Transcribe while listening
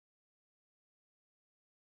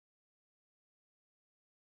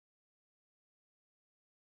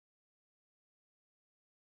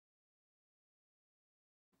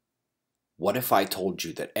What if I told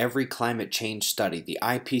you that every climate change study the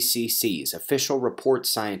IPCC's official report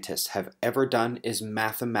scientists have ever done is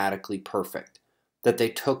mathematically perfect? That they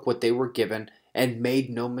took what they were given and made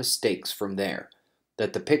no mistakes from there?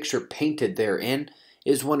 That the picture painted therein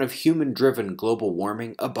is one of human-driven global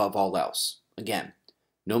warming above all else? Again,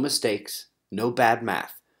 no mistakes, no bad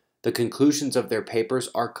math. The conclusions of their papers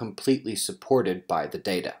are completely supported by the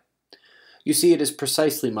data. You see, it is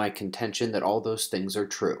precisely my contention that all those things are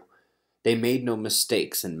true. They made no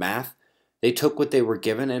mistakes in math. They took what they were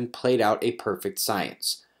given and played out a perfect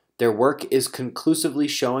science. Their work is conclusively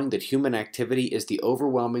showing that human activity is the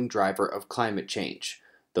overwhelming driver of climate change.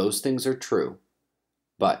 Those things are true,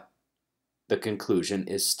 but the conclusion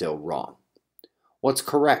is still wrong. What's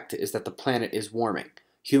correct is that the planet is warming.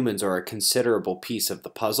 Humans are a considerable piece of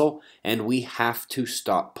the puzzle, and we have to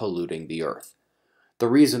stop polluting the Earth. The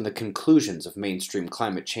reason the conclusions of mainstream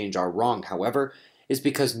climate change are wrong, however, is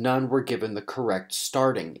because none were given the correct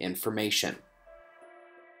starting information.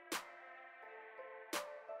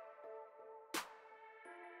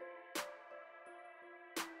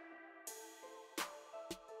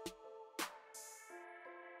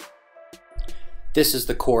 This is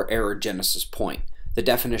the core error genesis point, the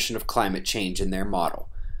definition of climate change in their model.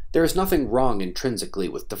 There is nothing wrong intrinsically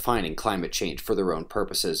with defining climate change for their own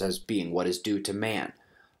purposes as being what is due to man.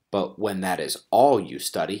 But when that is all you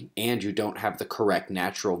study, and you don't have the correct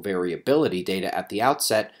natural variability data at the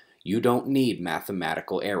outset, you don't need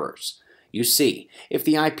mathematical errors. You see, if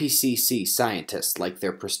the IPCC scientists like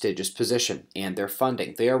their prestigious position and their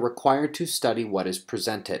funding, they are required to study what is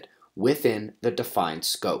presented within the defined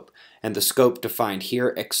scope, and the scope defined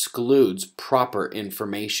here excludes proper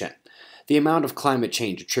information. The amount of climate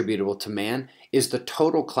change attributable to man is the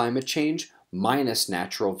total climate change minus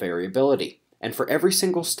natural variability. And for every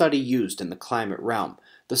single study used in the climate realm,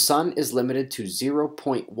 the sun is limited to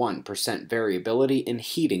 0.1% variability in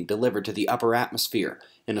heating delivered to the upper atmosphere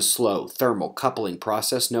in a slow thermal coupling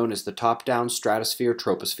process known as the top-down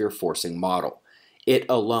stratosphere-troposphere forcing model. It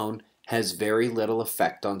alone has very little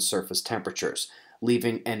effect on surface temperatures,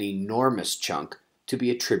 leaving an enormous chunk to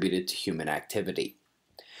be attributed to human activity.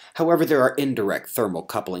 However, there are indirect thermal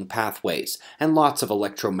coupling pathways, and lots of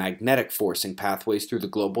electromagnetic forcing pathways through the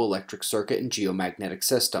global electric circuit and geomagnetic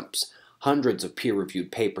systems. Hundreds of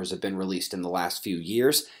peer-reviewed papers have been released in the last few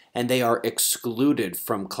years, and they are excluded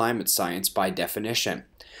from climate science by definition.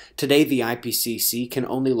 Today, the IPCC can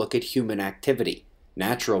only look at human activity.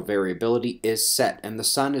 Natural variability is set, and the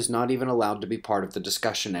sun is not even allowed to be part of the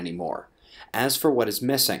discussion anymore. As for what is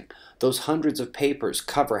missing, those hundreds of papers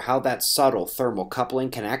cover how that subtle thermal coupling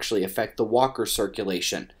can actually affect the Walker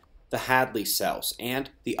circulation, the Hadley cells, and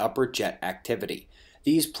the upper jet activity.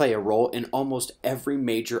 These play a role in almost every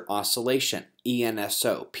major oscillation: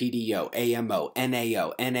 ENSO, PDO, AMO,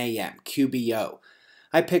 NAO, NAM, QBO.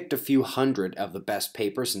 I picked a few hundred of the best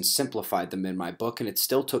papers and simplified them in my book, and it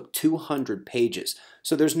still took 200 pages,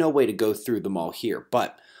 so there's no way to go through them all here.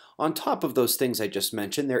 But on top of those things I just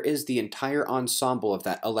mentioned, there is the entire ensemble of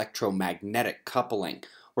that electromagnetic coupling,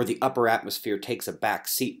 where the upper atmosphere takes a back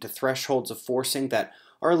seat to thresholds of forcing that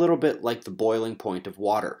are a little bit like the boiling point of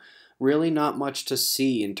water. Really not much to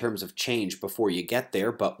see in terms of change before you get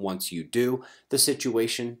there, but once you do, the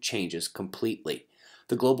situation changes completely.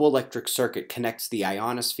 The global electric circuit connects the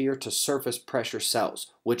ionosphere to surface pressure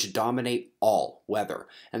cells, which dominate all weather,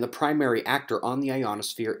 and the primary actor on the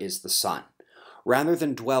ionosphere is the sun. Rather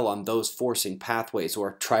than dwell on those forcing pathways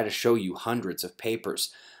or try to show you hundreds of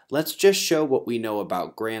papers, let's just show what we know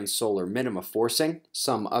about grand solar minima forcing,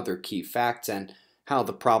 some other key facts, and how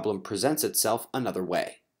the problem presents itself another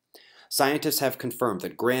way. Scientists have confirmed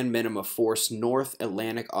that grand minima force North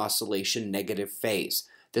Atlantic Oscillation negative phase.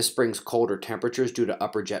 This brings colder temperatures due to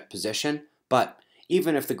upper jet position, but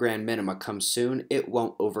even if the grand minima comes soon, it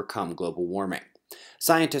won't overcome global warming.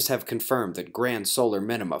 Scientists have confirmed that grand solar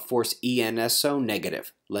minima force ENSO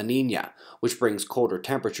negative, La Nina, which brings colder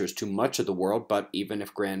temperatures to much of the world, but even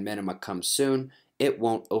if grand minima comes soon, it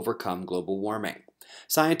won't overcome global warming.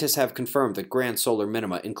 Scientists have confirmed that grand solar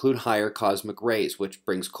minima include higher cosmic rays, which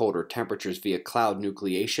brings colder temperatures via cloud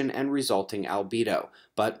nucleation and resulting albedo,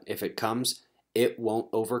 but if it comes, it won't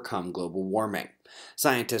overcome global warming.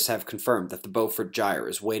 Scientists have confirmed that the Beaufort Gyre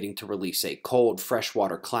is waiting to release a cold,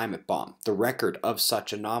 freshwater climate bomb, the record of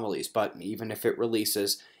such anomalies, but even if it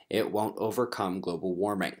releases, it won't overcome global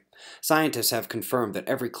warming. Scientists have confirmed that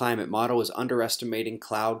every climate model is underestimating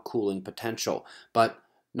cloud cooling potential, but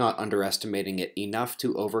not underestimating it enough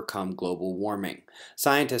to overcome global warming.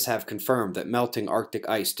 Scientists have confirmed that melting Arctic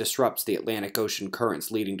ice disrupts the Atlantic Ocean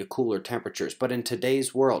currents, leading to cooler temperatures, but in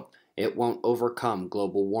today's world, It won't overcome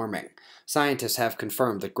global warming. Scientists have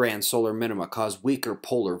confirmed that grand solar minima cause weaker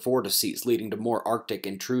polar vortices, leading to more Arctic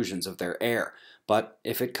intrusions of their air. But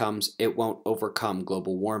if it comes, it won't overcome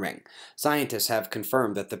global warming. Scientists have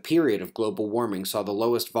confirmed that the period of global warming saw the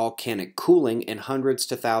lowest volcanic cooling in hundreds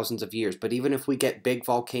to thousands of years. But even if we get big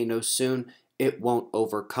volcanoes soon, it won't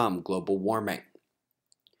overcome global warming.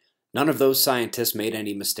 None of those scientists made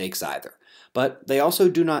any mistakes either. But they also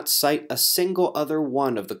do not cite a single other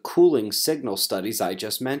one of the cooling signal studies I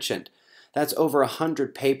just mentioned. That's over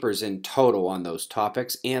 100 papers in total on those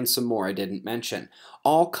topics, and some more I didn't mention,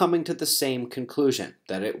 all coming to the same conclusion,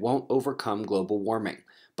 that it won't overcome global warming.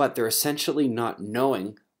 But they're essentially not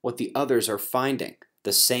knowing what the others are finding,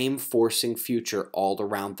 the same forcing future all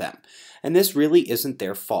around them. And this really isn't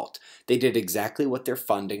their fault. They did exactly what their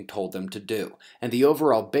funding told them to do. And the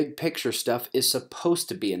overall big picture stuff is supposed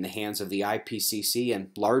to be in the hands of the IPCC and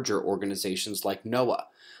larger organizations like NOAA.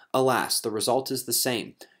 Alas, the result is the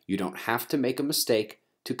same. You don't have to make a mistake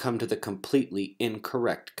to come to the completely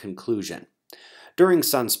incorrect conclusion. During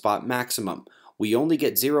sunspot maximum, we only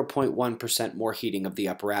get 0.1% more heating of the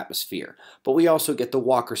upper atmosphere, but we also get the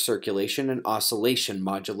Walker circulation and oscillation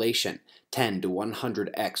modulation, 10 to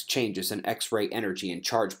 100x changes in X-ray energy and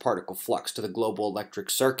charged particle flux to the global electric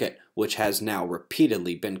circuit, which has now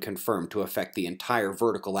repeatedly been confirmed to affect the entire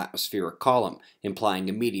vertical atmospheric column, implying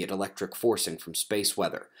immediate electric forcing from space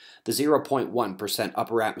weather. The 0.1%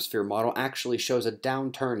 upper atmosphere model actually shows a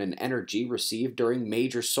downturn in energy received during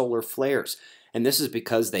major solar flares, and this is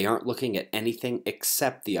because they aren't looking at anything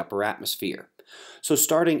except the upper atmosphere. So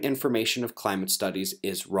starting information of climate studies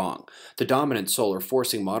is wrong. The dominant solar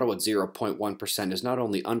forcing model at 0.1% is not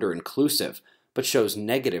only under-inclusive, but shows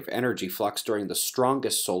negative energy flux during the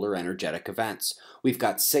strongest solar energetic events. We've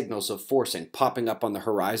got signals of forcing popping up on the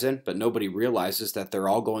horizon, but nobody realizes that they're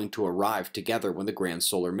all going to arrive together when the grand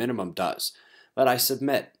solar minimum does. But I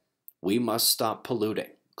submit, we must stop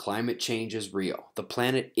polluting. Climate change is real. The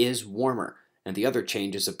planet is warmer, and the other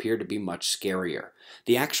changes appear to be much scarier.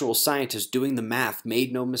 The actual scientists doing the math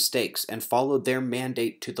made no mistakes and followed their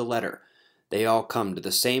mandate to the letter. They all come to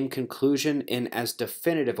the same conclusion in as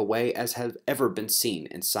definitive a way as has ever been seen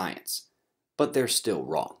in science. But they're still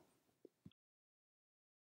wrong.